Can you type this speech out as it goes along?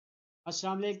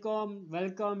Assalamu alaikum.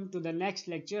 Welcome to the next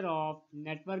lecture of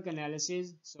network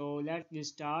analysis. So let's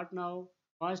start now.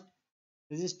 First,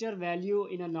 resistor value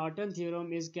in a Norton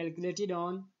theorem is calculated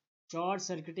on short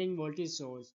circuiting voltage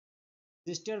source.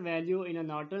 Resistor value in a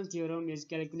Norton theorem is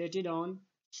calculated on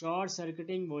short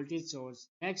circuiting voltage source.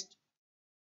 Next,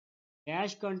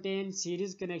 dash contains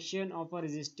series connection of a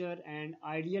resistor and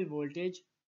ideal voltage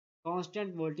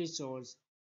constant voltage source.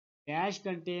 Dash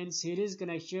contains series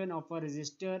connection of a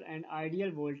resistor and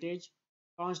ideal voltage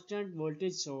constant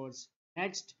voltage source.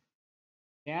 Next,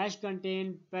 dash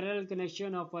contains parallel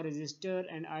connection of a resistor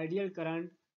and ideal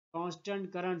current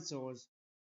constant current source.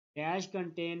 Dash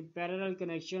contains parallel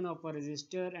connection of a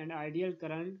resistor and ideal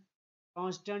current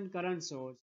constant current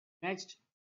source. Next,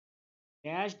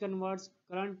 dash converts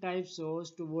current type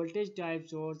source to voltage type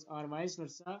source or vice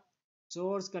versa.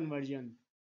 Source conversion.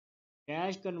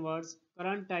 Dash converts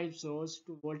current type source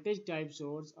to voltage type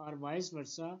source or vice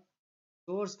versa.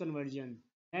 Source conversion.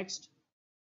 Next,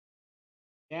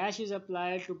 dash is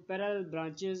applied to parallel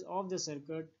branches of the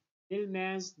circuit.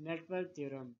 Tillman's network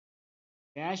theorem.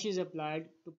 Dash is applied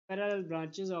to parallel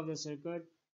branches of the circuit.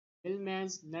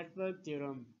 Tillman's network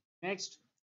theorem. Next,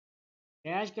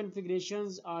 dash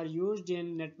configurations are used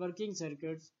in networking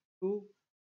circuits to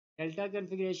delta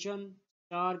configuration,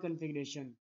 star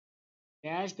configuration.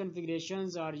 Dash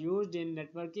configurations are used in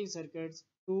networking circuits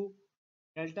to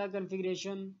delta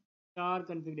configuration, star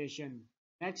configuration.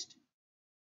 Next,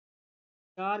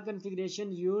 star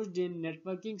configuration used in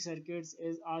networking circuits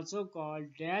is also called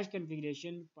dash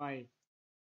configuration pi.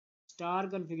 Star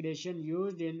configuration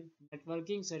used in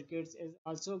networking circuits is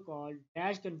also called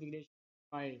dash configuration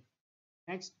pi.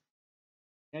 Next,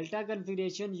 delta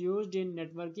configuration used in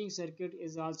networking circuit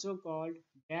is also called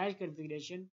dash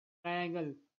configuration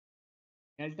triangle.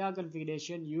 Delta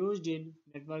configuration used in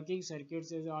networking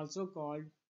circuits is also called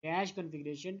dash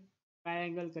configuration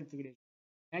triangle configuration.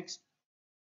 Next,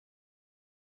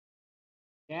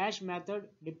 dash method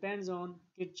depends on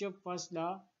Kirchhoff first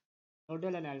law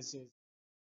nodal analysis.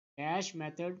 Dash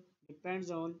method depends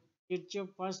on Kirchhoff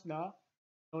first law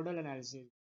nodal analysis.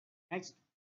 Next,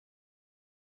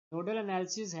 nodal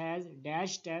analysis has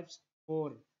dash steps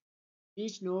 4.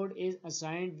 Each node is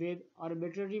assigned with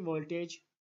arbitrary voltage.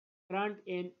 Current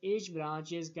in each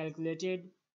branch is calculated.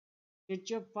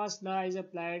 Kirchhoff first law is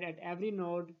applied at every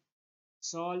node.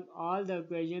 Solve all the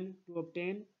equation to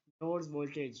obtain node's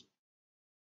voltage.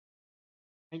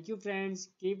 Thank you friends.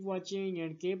 Keep watching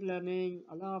and keep learning.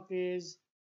 Allah Hafiz.